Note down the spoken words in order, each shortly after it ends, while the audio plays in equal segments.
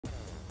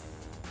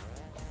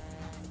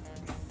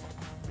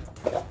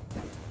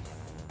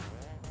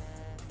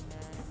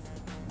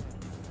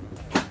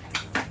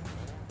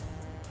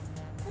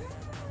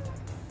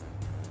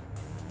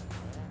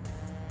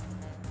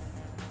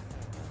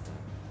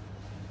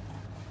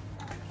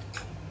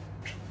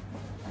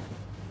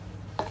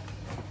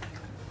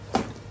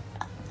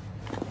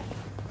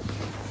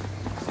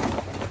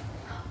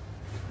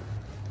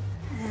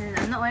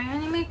Not wearing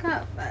any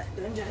makeup, but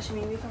don't judge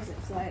me because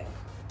it's like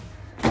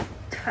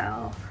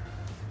 12.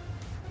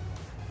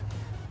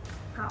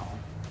 Ow.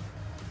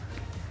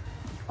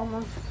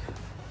 Almost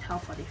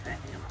 12:45 in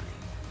the morning.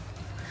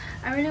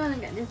 I really want to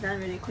get this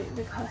done really quick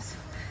because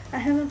I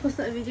haven't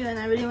posted a video and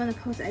I really want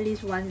to post at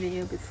least one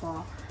video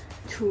before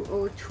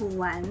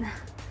 2021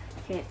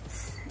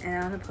 hits. And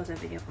I want to post a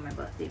video for my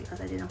birthday because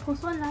I didn't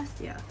post one last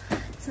year.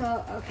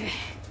 So, okay.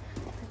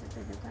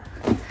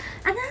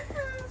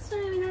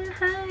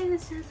 Hi,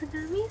 this is Jessica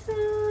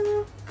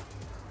Misu.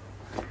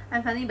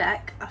 I'm finally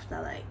back after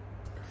like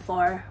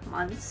 4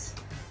 months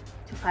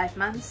to 5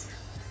 months.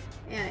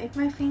 Yeah, if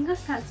my finger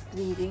starts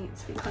bleeding,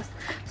 it's because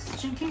I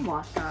was drinking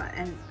water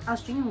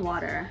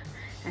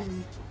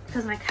and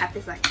because my cap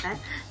is like that,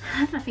 I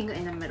have my finger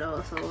in the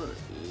middle, so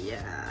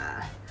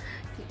yeah,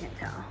 you can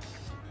tell.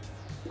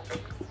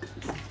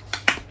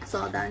 It's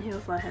all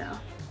downhill for here.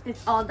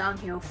 It's all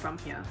downhill from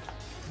here.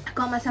 I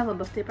got myself a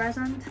birthday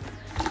present.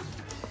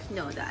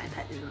 No, the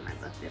iPad isn't my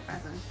birthday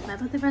present. My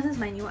birthday present is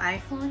my new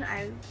iPhone.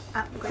 I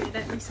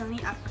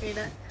recently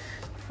upgraded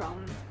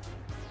from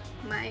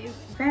my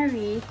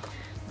very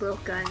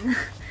broken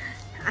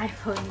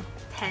iPhone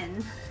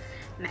 10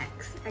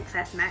 Max,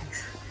 XS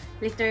Max.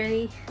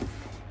 Literally,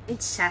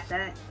 it's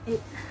shattered.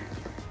 It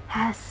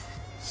has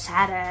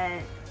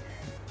shattered,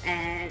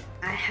 and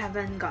I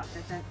haven't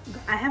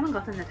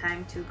gotten the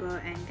time to go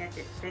and get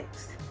it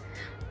fixed.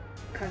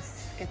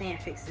 Because getting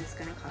it fixed is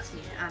gonna cost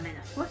me an arm and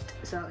a foot,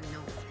 so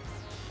no.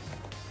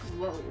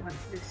 Whoa,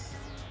 what's this?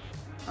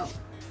 Oh,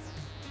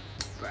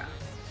 bruh.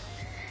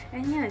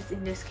 And yeah, it's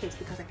in this case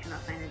because I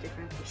cannot find a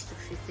different case to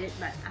fit it,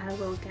 but I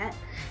will get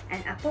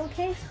an Apple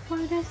case for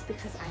this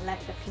because I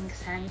like the pink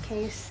sand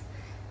case.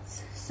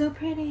 It's so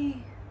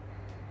pretty.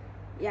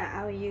 Yeah,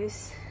 I will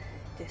use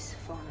this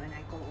phone when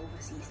I go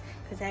overseas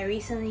because I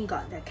recently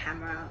got the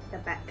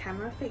back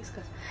camera fixed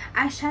because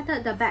I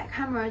shattered the back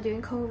camera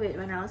during COVID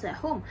when I was at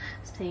home.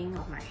 I was playing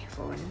on my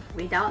phone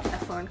without a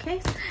phone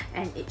case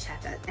and it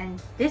shattered.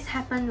 And this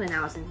happened when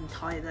I was in the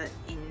toilet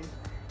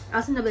I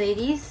was in the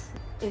ladies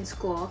in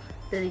school,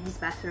 the ladies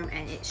bathroom,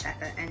 and it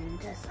shattered, and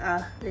there's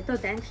a little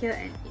dent here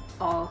and it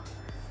all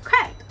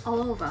cracked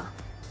all over,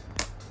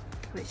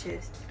 which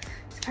is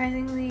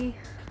surprisingly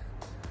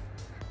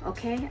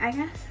okay, I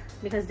guess,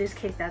 because this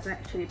case doesn't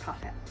actually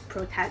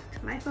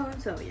protect my phone,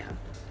 so yeah.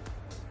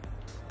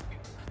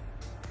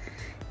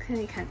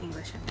 Clearly can't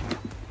English anymore.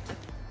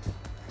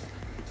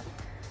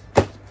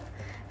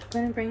 I'm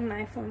gonna bring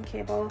my phone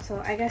cable,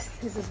 so I guess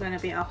this is gonna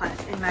be a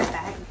what's in my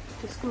bag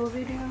to school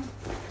video.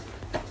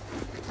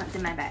 What's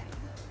in my bag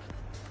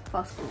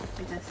for school,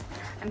 because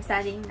I'm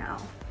studying now,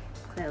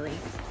 clearly.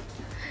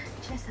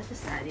 Just started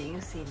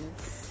studying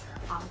since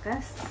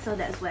August, so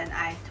that's when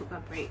I took a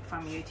break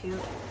from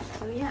YouTube,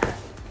 so yeah.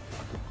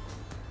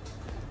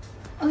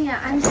 Oh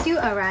yeah, I'm still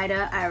a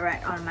writer. I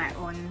write on my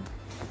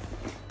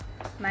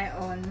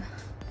own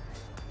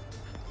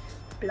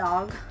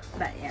blog,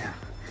 but yeah,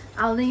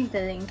 I'll leave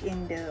the link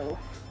in below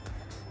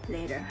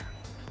later.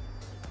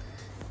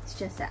 It's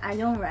just that I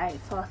don't write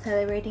for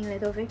celebrating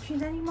little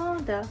victories anymore.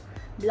 The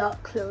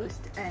blog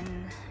closed, and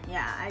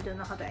yeah, I don't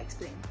know how to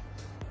explain.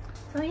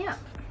 So yeah,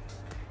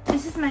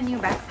 this is my new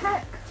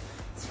backpack.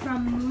 It's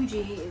from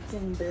Muji. It's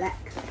in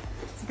black.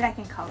 It's black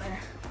in color,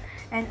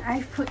 and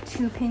I've put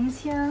 2 pins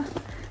here.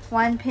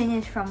 One pin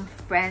is from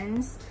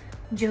friends.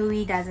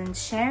 Joey doesn't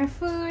share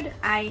food.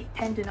 I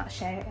tend to not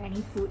share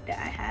any food that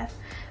I have,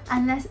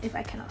 unless if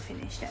I cannot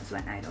finish. That's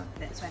when I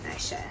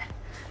share.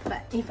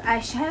 But if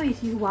I share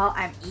with you while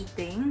I'm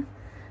eating,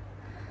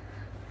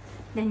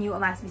 then you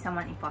must be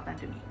someone important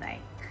to me.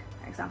 Like,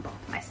 for example,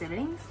 my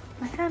siblings,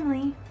 my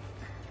family,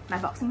 my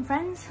boxing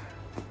friends,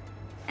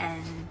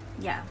 and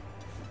yeah,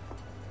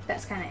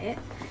 that's kind of it.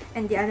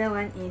 And the other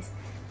one is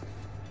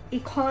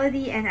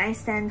equality, and I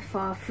stand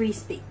for free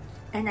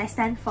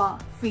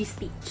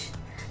speech.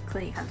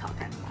 Clearly can't talk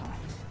anymore.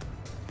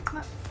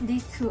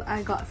 These 2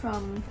 I got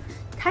from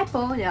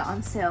Typo. They're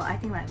on sale. I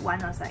think like one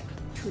was like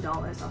 $2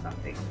 or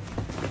something.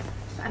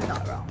 I'm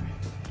not wrong.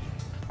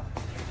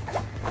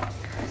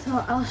 So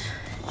I'll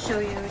show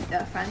you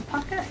the front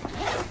pocket.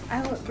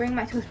 I would bring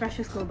my toothbrush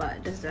to school,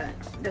 but there's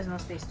no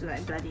space to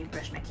like bloody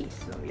brush my teeth,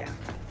 so yeah.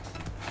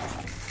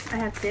 I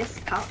have this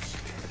pouch.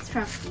 It's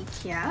from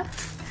IKEA.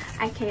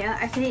 I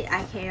say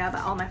IKEA,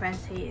 but all my friends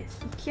say it's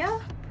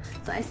IKEA,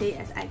 so I say it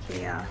as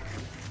IKEA.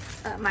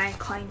 My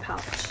coin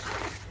pouch.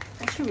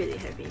 It's actually really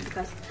heavy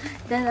because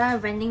there are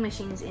vending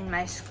machines in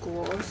my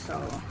school,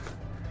 so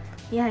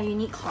yeah, you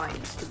need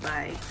coins to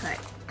buy like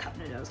cup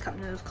noodles. Cup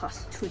noodles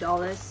cost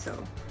 $2, so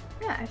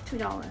yeah, I have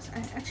 $2. I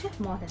actually have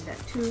more than that.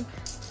 2,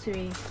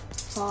 3,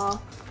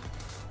 4,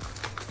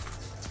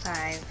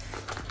 5,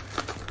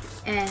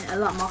 and a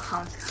lot more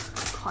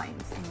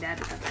coins in there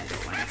because I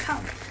don't want to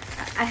count.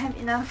 I have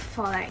enough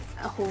for like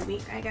a whole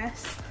week, I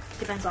guess.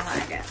 Depends on what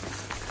I get.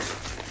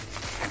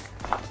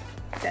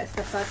 That's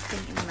the first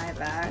thing in my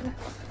bag.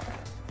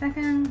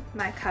 Second,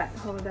 my card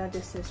holder.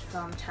 This is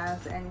from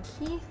Charles and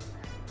Keith,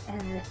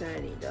 and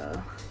literally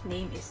the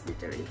name is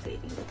literally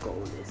fading. The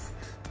gold is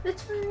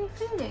literally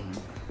fading.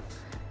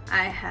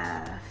 I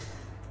have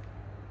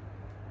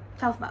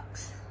 12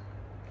 bucks.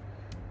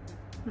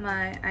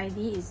 My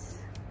ID is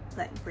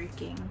like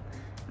breaking.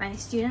 My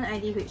student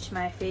ID, which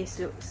my face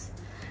looks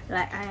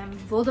like I am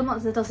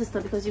Voldemort's little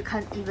sister because you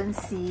can't even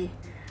see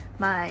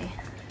my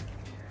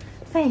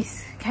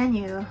face, can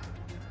you?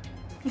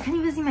 You can't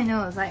even see my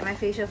nose. Like my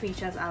facial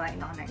features are like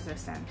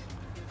non-existent.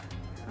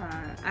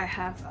 I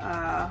have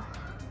a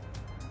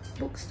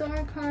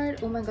bookstore card.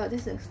 Oh my god,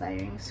 this is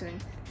expiring soon.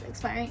 It's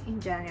expiring in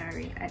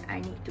January and I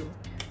need to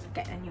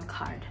get a new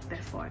card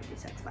before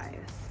this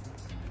expires.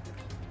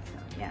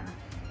 So yeah,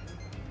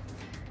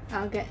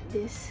 I'll get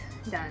this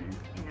done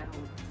in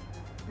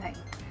a like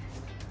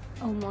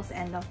almost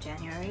end of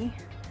January.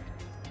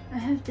 I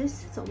have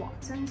this, it's a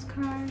Watson's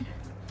card,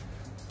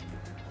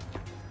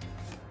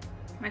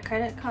 my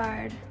credit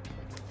card,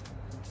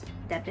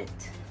 debit,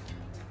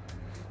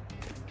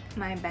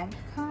 my bank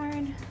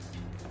card.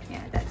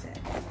 Yeah, that's it.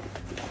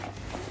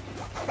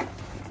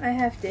 I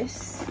have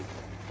this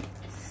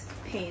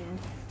pain,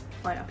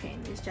 or not pain,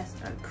 it's just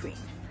a cream.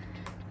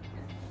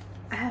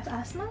 I have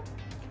asthma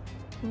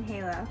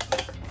inhaler.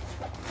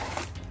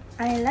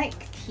 I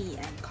like tea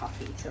and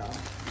coffee, so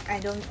I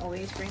don't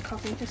always bring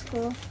coffee to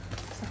school,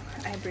 so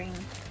I bring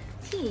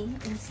tea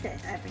instead.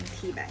 I bring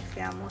tea bags.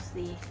 They are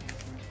mostly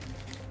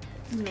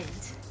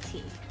mint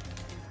tea.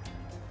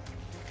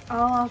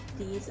 All of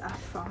these are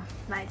from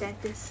my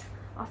dentist's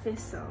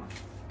office, so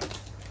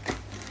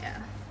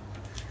yeah,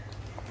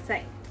 it's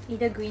like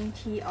either green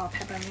tea or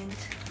peppermint.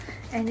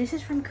 And this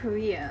is from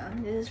Korea.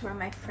 This is from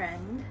my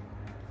friend,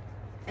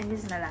 and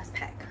this is my last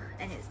pack,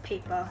 and it's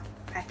paper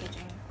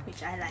packaging,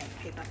 which I like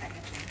paper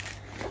packaging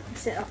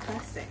instead of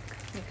plastic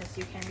because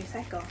you can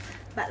recycle.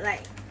 But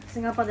like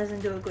Singapore doesn't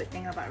do a good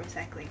thing about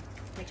recycling,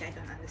 which I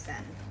don't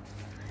understand.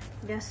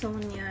 They're so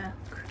near,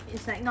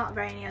 it's like not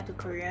very near to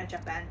Korea,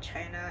 Japan,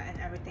 China and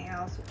everything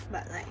else,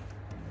 but like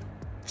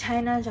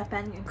China,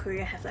 Japan and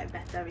Korea have like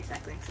better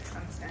recycling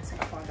systems than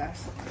Singapore does.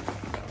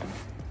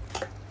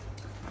 So,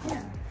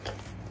 yeah.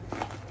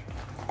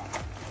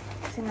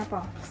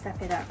 Singapore,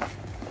 step it up.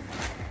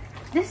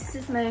 This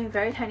is my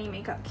very tiny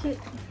makeup kit,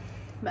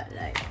 but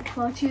like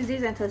for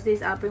Tuesdays and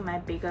Thursdays I'll bring my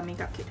bigger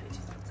makeup kit, which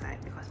is outside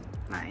because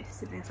my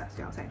siblings are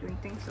still outside doing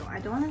things, so I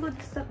don't want to go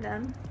disturb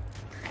them.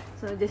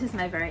 So this is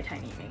my very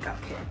tiny makeup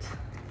kit.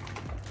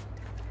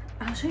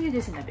 I'll show you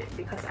this in a bit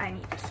because I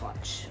need to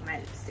swatch my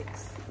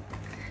lipsticks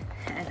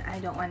and I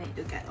don't want it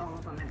to get all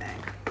over my bag.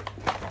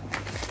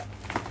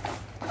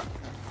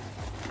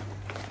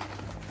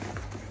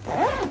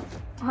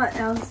 What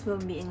else will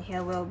be in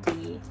here will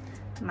be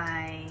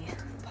my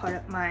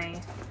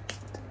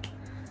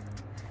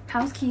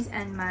house keys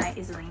and my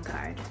EZ-Link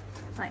card,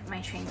 like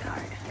my train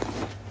card,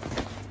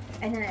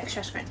 and an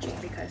extra scrunchie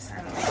because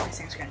I'm always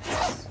missing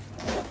scrunchies.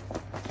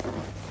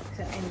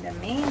 So in the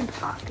main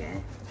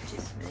pocket, which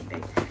is really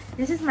big,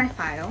 this is my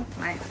file,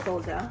 my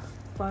folder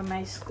for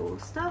my school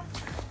stuff.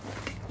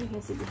 You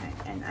can see behind,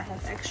 and I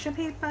have extra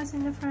papers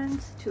in the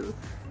front to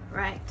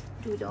write,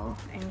 doodle,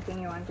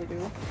 anything you want to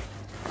do.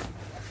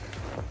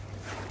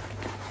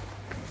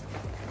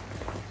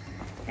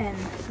 And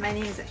my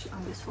name is actually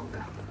on this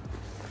folder.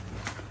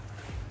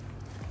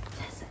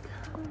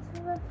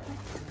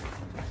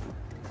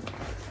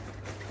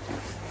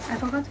 I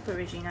forgot to put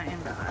Regina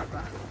in the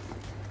arbor.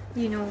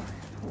 You know,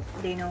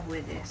 they know who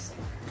it is.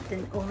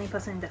 The only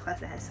person in the class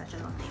that has such a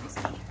long name is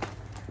me.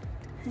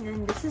 And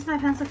then this is my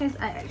pencil case.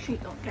 I actually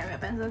don't carry a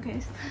pencil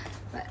case,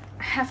 but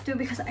I have to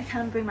because I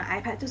can't bring my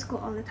iPad to school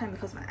all the time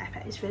because my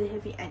iPad is really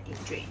heavy and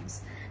it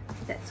drains.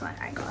 That's why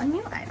I got a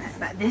new iPad,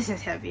 but this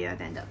is heavier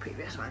than the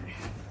previous one.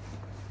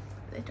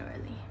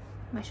 Literally,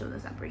 my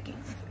shoulders are breaking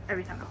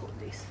every time I hold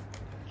this.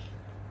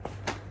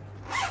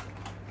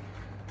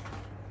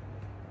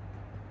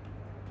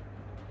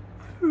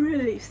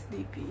 Really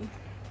sleepy,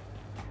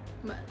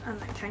 but I'm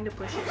like trying to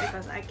push it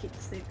because I keep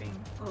sleeping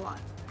a lot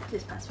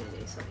this past few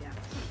days. So yeah,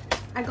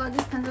 I got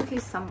this pencil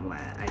case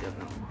somewhere. I don't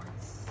know.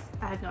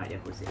 I have no idea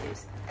whose it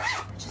is.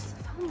 I just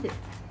found it.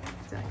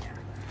 So yeah,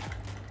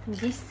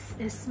 this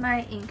is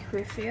my ink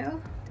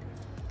refill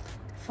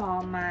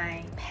for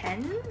my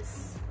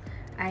pens.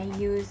 I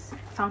use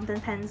fountain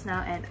pens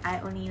now and I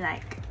only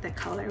like the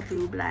color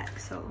blue black,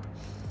 so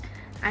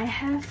I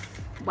have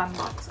one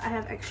box. I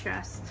have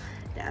extras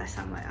that are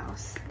somewhere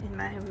else in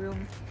my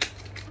room.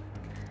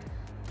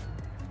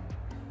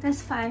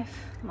 There's 5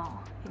 more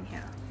in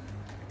here,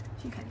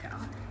 if you can tell.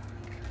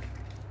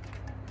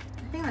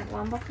 I think like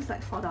one box is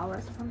like $4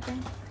 or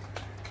something.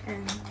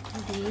 And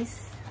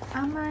these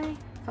are my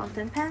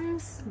fountain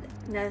pens.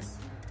 There's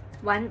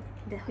one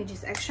which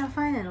is extra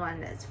fine and one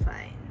that's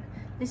fine.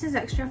 This is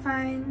extra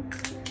fine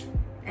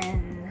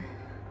and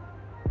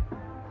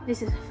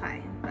This is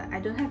fine, but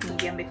I don't have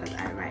medium because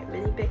I write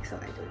really big, so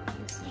I don't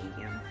use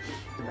medium.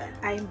 But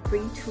I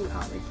bring 2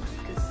 out with me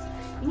because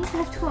you need to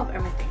have 2 of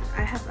everything.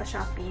 I have a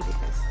Sharpie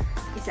because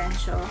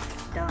essential,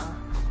 the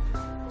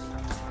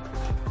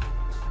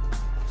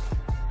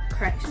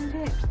correction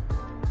tape.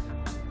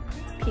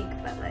 It's pink,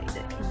 but like the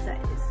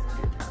inside is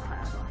blue,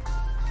 however.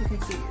 You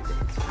can still use it,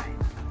 it's fine.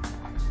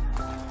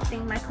 I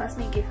think my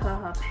classmate gave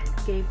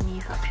me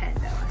her pen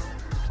that was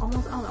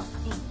almost out of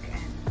ink,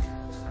 and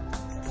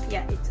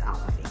yeah, it's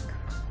out of ink.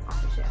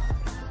 Official.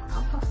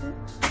 I'll toss it.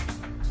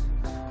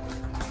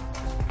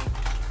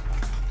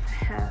 I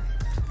have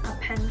a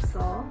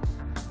pencil.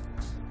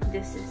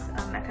 This is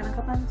a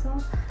mechanical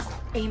pencil.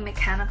 A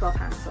mechanical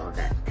pencil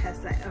that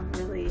has like a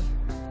really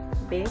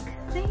big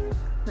thing.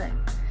 Like,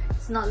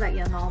 it's not like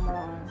your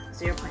normal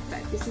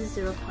 0.5. This is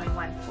 0.14 if I'm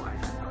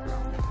not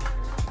wrong.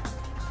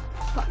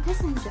 Got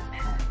this in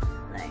Japan.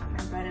 Like,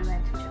 my brother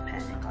went to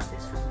Japan and got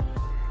this for me.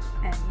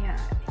 And yeah,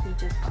 he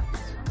just got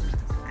this for me.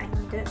 I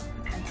needed a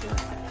pencil at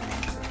that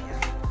time, so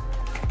yeah.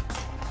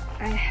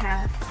 I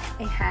have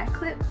a hair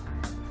clip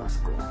for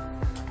school.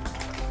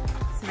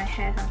 So my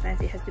hair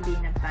sometimes it has to be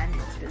in a bun,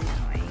 it's really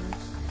annoying.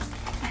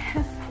 I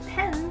have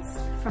pens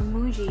from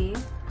Muji.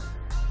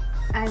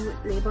 I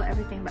would label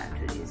everything, but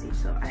I'm too lazy,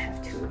 so I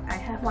have 2. I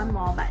have 1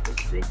 more, but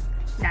it's with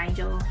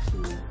Nigel.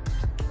 He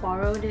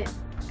borrowed it.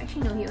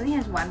 Actually no, he only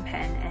has 1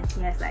 pen and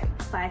he has like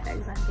 5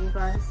 exam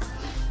papers.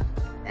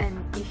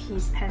 And if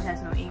his pen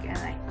has no ink, and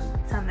like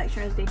some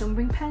lecturers they don't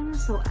bring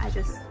pens, so I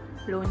just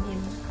loan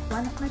him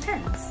 1 of my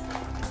pens.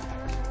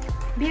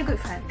 Be a good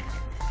friend.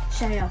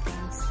 Share your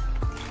things.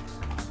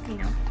 You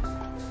know.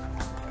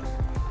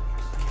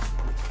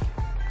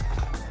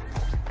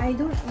 I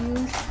don't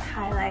use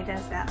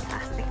highlighters that are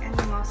plastic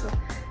anymore, so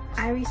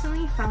I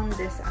recently found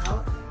this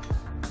out.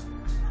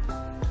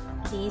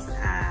 These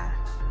are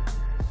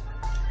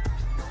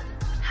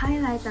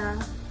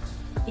highlighter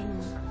in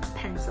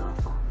pencil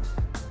form.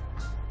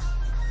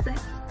 It's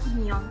like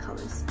neon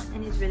colors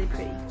and it's really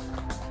pretty.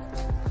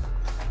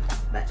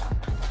 But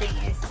the thing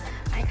is,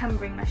 I can't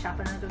bring my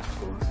sharpener to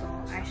school, so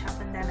I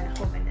sharpen them at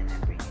home and then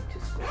I bring it to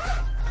school.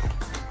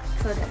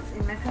 So that's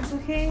in my pencil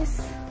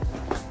case.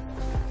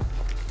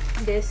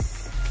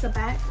 This is a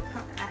bag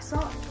from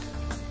XOXO.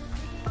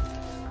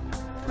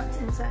 What's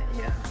inside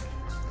here?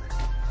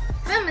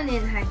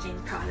 Feminine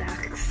hygiene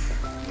products.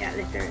 Yeah,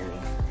 literally.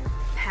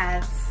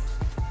 Pads.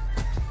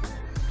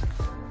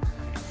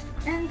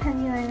 And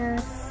panty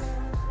liners.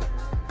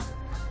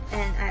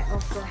 And I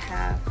also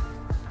have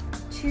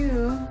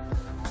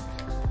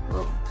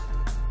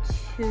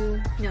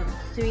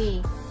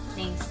 3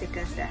 name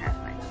stickers that have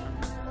my name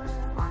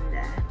on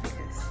there,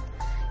 because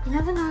you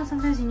never know,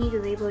 sometimes you need to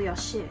label your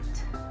shit.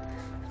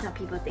 If not,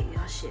 people take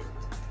your shit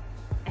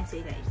and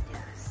say that it's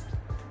theirs.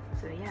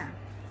 So yeah,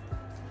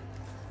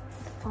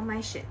 for my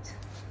shit.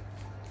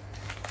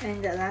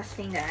 And the last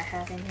thing that I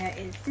have in here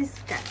is this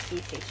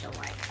Gatsby facial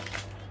wipe.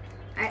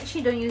 I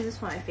actually don't use this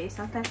for my face,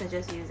 sometimes I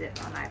just use it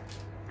on my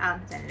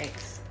arms and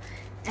legs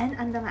and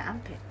under my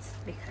armpits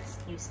because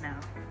you smell.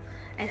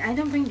 And I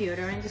don't bring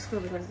deodorant to school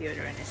because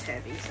deodorant is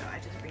heavy, so I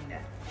just bring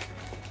that.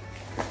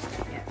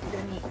 Yeah, you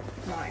don't need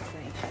more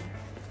explanation.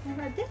 And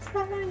about this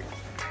bag,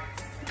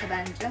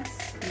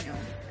 Avengers. You know,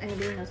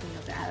 anybody knows me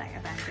knows that I like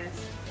Avengers.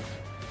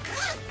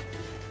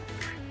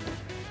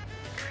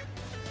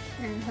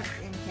 And what's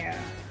in here?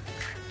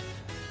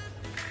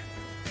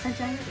 A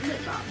giant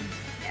lip balm.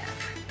 Yeah.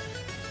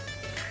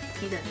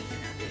 You don't need to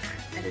know this.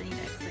 I don't need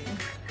to explain.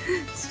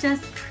 It's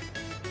just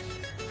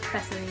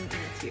Vaseline in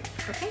a tube,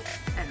 okay?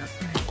 And no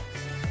spray.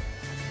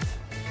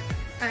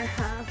 I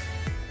have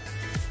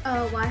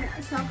a white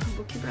Asal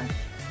kabuki brush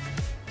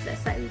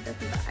that's slightly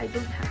dirty, but I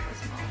don't have a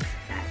small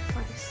bag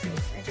for this, so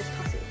I just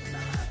toss it in the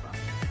harbor.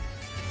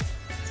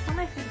 It's for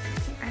my face,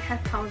 okay? I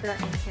have powder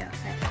in here.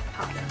 I have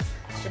powder.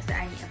 It's just that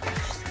I need a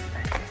brush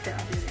sometimes instead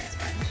of using a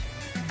sponge.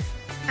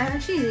 I'm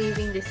actually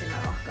leaving this in my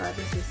locker.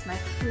 This is my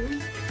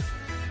perfume.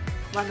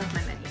 One of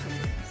my many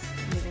perfumes.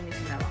 I'm leaving this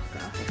in my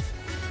locker.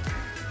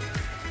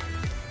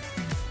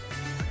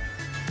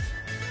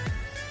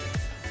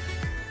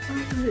 I'm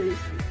really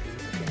sleepy.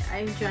 Okay, I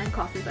drank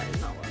coffee but it's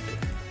not working.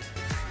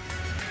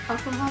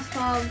 Alcohol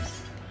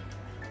swabs.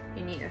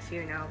 You need a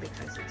few now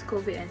because it's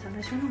COVID and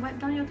sometimes you want to wipe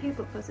down your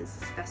table because it's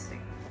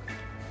disgusting.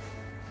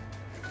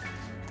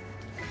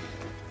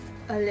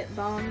 A lip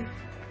balm.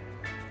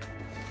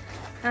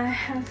 I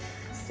have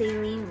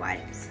saline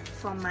wipes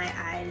for my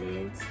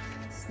eyelids.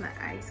 My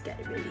eyes get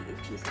really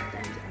itchy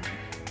sometimes and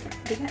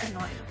they get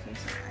annoying, okay,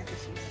 so I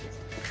just use this.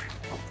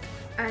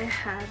 I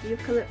have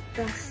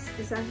eucalyptus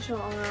essential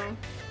oil.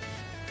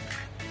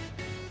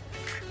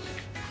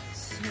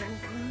 So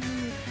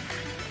good.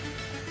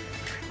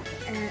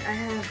 And I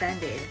have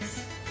band-aids.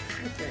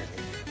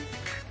 Literally.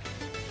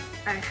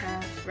 I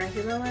have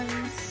regular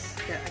ones,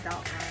 the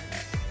adult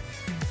ones.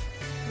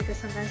 Because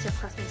sometimes your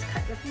classmates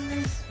cut your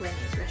fingers when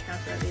it's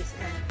restaurant service,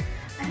 and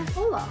I have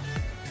Olaf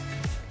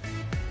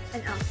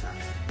and Elsa.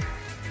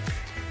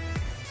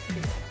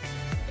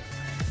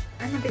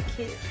 I'm a big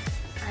kid.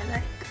 I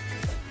like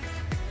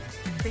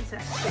things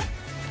that are sweet.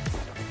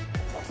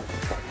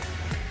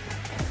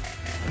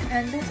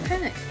 And that's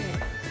kind of it.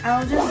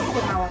 I'll just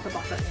put my water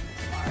bottle in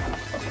tomorrow.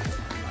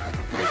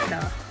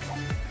 Later.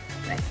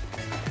 Like,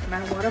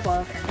 my water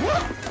bottle can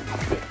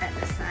sit at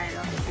the side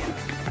of here.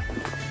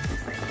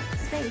 It's like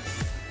space.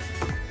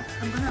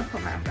 I'm gonna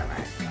put my umbrella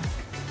as well.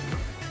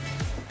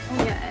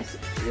 Oh yeah, as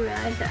you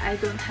realize that I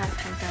don't have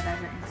hand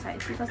sanitizer inside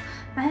because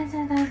my hand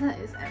sanitizer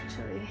is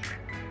actually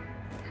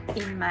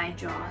in my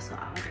drawer, so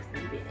I'll just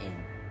leave it in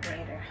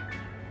later.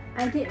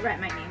 I did write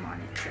my name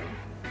on it, so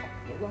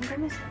it won't go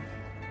missing.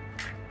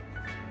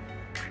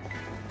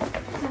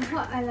 And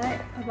what I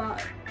like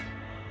about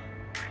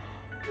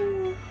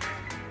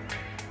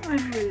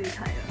I'm really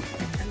tired.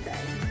 I'm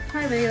dying.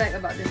 What I really like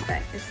about this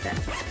bag is that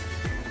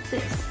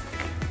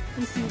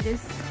you see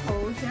this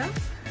hole here?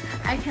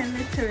 I can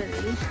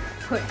literally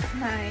put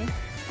my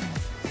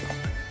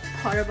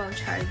portable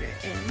charger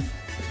in.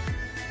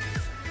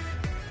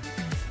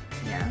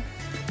 Yeah.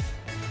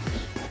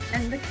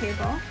 And the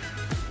cable.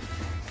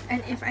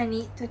 And if I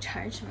need to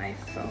charge my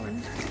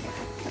phone,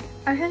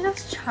 I can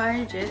just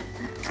charge it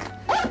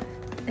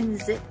and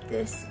zip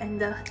this, and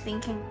the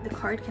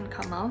cord can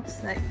come out,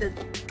 like the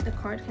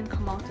cord can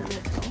come out a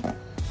little,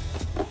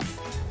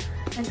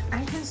 and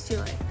I can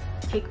still like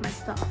take my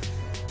stuff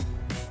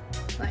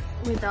like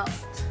without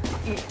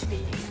it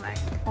being like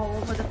all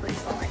over the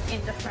place or like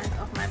in the front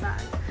of my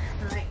bag,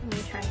 and like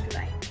me trying to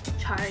like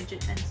charge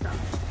it and stuff.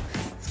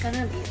 It's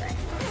gonna be like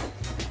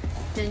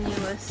the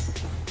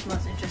newest,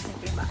 most interesting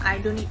thing, but I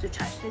don't need to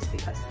charge this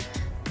because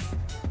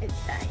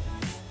it's dying.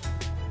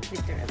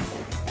 Literally,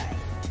 it's dying.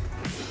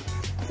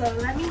 So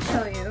let me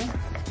show you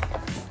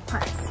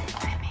what's in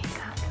my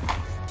makeup.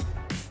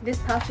 This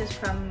pouch is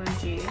from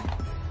Muji,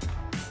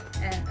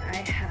 and I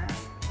have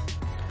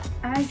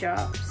eye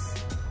drops.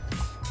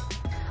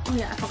 Oh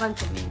yeah, I forgot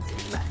to mince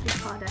it, but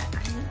before that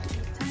I need to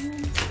eat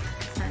vitamins.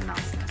 My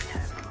mouth smells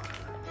terrible.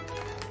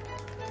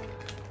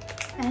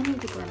 I need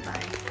to go and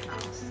buy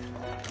mouse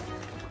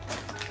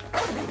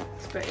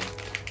spray.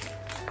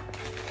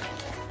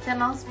 Is that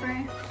mouse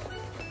spray?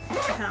 I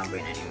cannot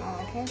breathe anymore,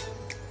 okay?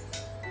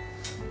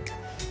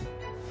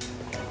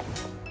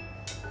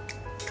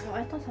 Oh,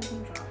 I thought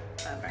something dropped,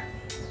 but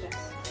apparently it's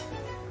just...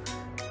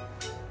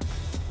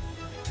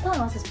 I thought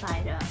it was a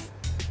spider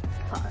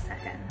for a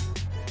second.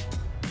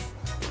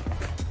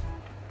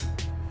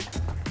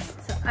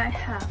 So I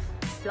have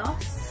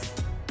floss,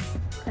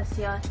 because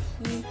your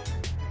teeth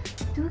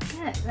do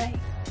get like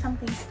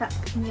something stuck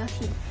in your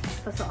teeth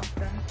for so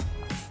often.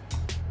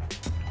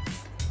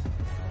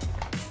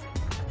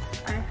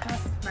 I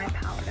have my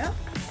powder.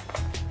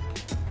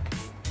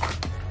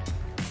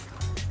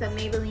 The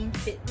Maybelline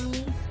Fit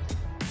Me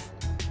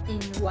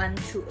in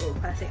 120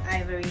 Classic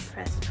Ivory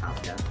Pressed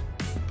Powder.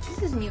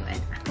 This is new,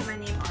 and I put my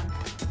name on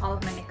all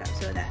of my makeup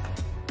so that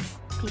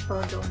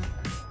people don't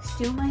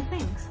steal my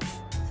things.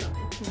 So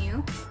it's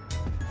new.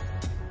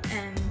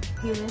 And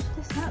you lift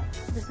this up.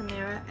 There's a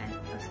mirror and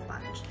a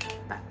sponge.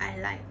 But I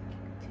like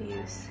to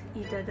use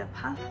either the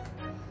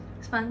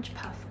sponge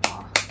puff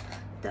or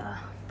the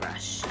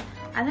brush.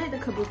 I like the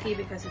kabuki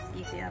because it's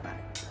easier, but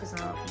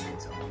personal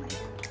opinions only.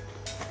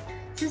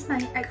 This is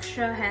my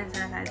extra hand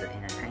sanitizer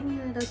in a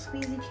tiny little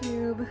squeezy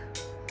cube.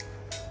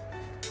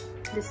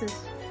 This is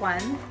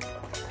 1,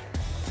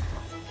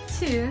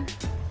 2,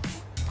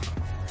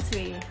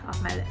 3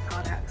 of my lip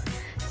products.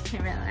 So you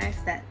can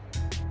realize that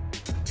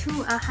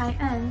 2 are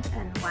high-end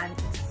and 1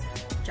 is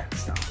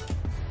drugstore.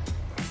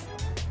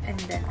 And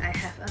then I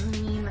have a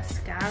mini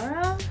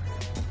mascara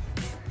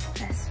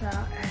as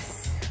well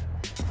as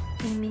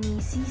a mini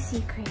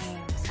CC cream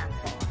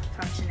sample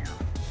from Chanel.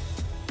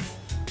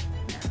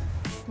 Yeah.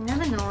 You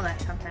never know, like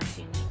sometimes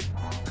you need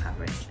more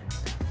coverage and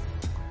stuff.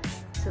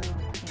 So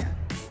yeah,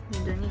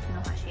 you don't need to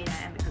know what shade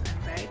I am because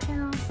I'm very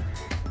pale.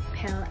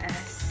 Pale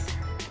as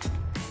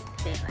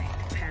daylight,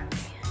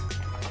 apparently.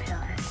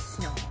 Pale as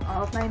snow.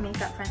 All of my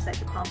makeup friends like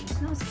to call me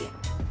snow skin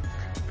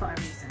for a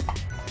reason.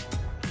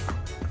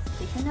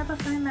 They can never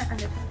find my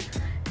undertone.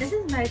 This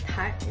is my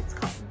tag. It's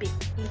called Big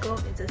Eagle.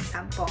 It's a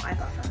sample I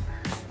got from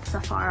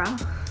Sephora.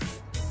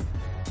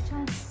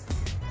 Just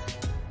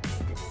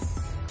this.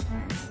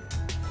 And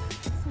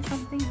is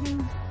something here?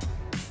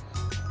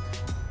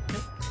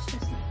 Nope, it's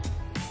just me.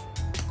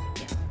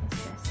 Yeah,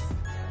 it's this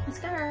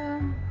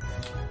mascara.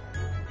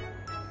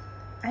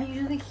 I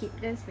usually keep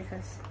this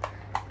because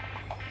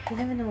you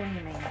never know when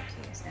you might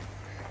need to use them.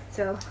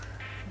 So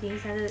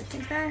these are the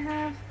lipsticks that I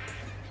have.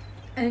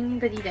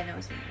 Anybody that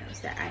knows me knows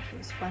that I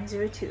use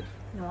 102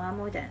 Noir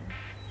Modern.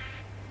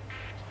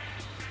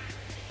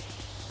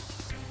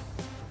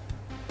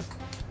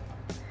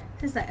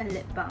 This is like a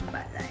lip balm,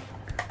 but like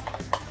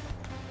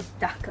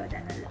darker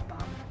than a lip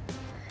balm.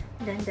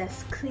 Then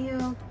there's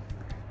Cleo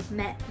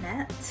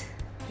Matte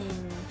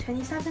in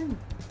 27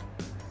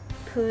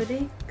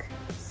 Brick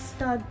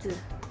Stud.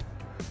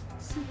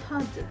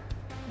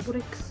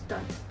 Brick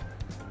Stud.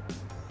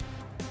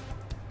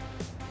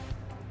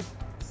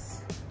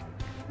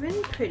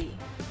 Really pretty.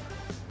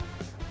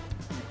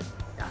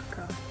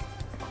 Darker.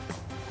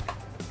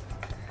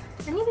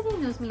 Anybody who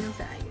knows me knows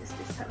that I use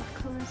this type of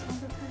colors all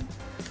the time.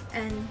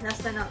 And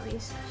last but not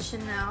least,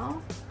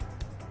 Chanel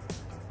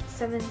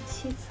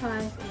 75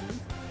 in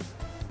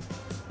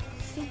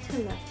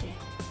Sweet Latte,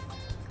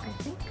 I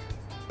think.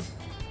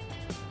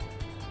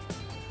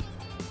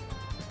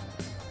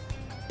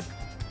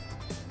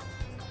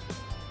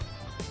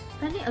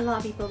 Apparently a lot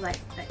of people like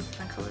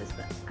different colours,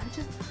 but I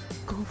just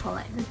go for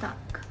like the dark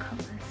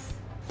colours.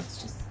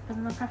 It's just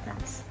personal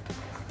preference.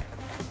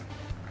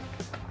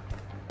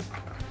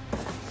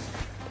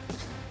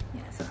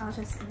 Yeah, so I'll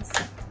just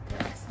insert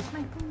the rest of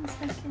my things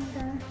back in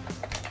there.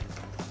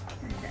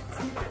 And that's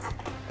it.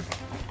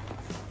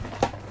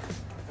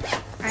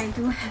 I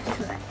do have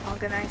to like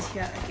organize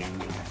here again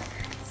because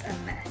it's a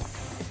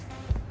mess.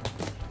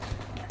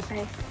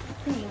 I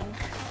think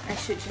I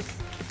should just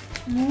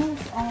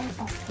move all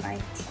of my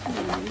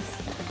teas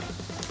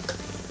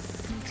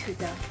into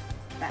the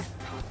back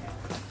pocket,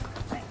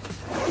 like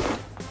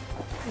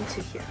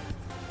into here.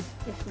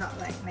 If not,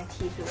 like my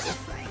teas will be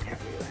flying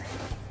everywhere.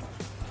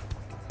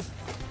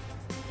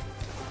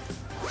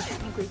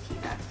 Technically tea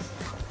bags.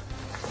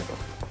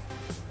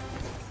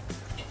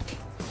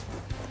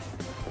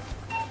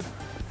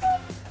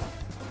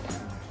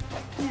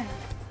 Yeah.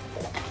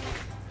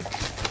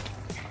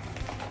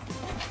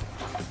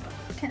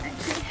 Can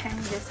actually hang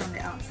this on the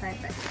outside,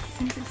 but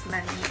since it's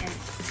money and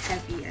it's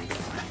heavy, I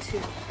don't want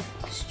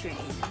to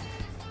strain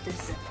the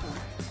zipper.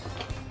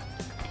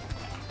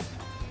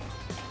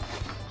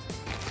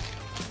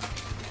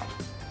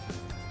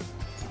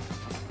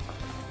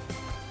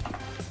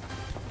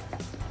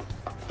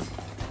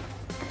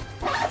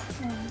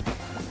 And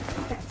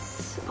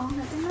that's all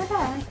that's in my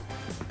bag.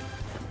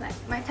 Like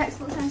my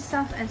textbooks and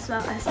stuff, as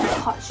well as my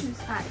hot shoes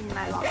are in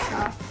my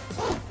locker.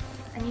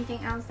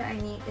 Anything else that I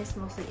need is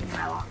mostly in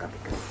my locker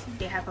because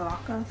they have a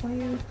locker for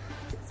you.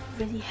 It's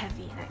really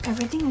heavy. Like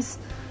everything is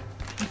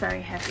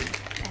very heavy,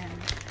 and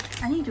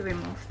I need to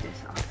remove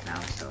this off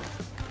now. So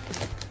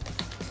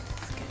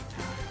let's get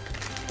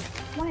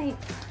the wipe.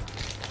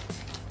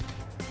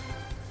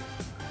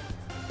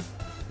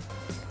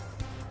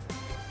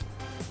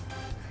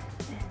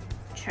 And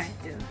try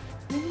to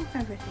remove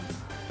everything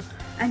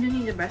off. I do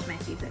need to brush my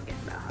teeth again,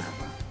 but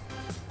however,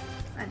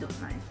 I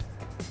don't mind.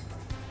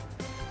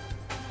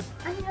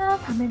 안녕,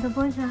 밤에도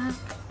보자.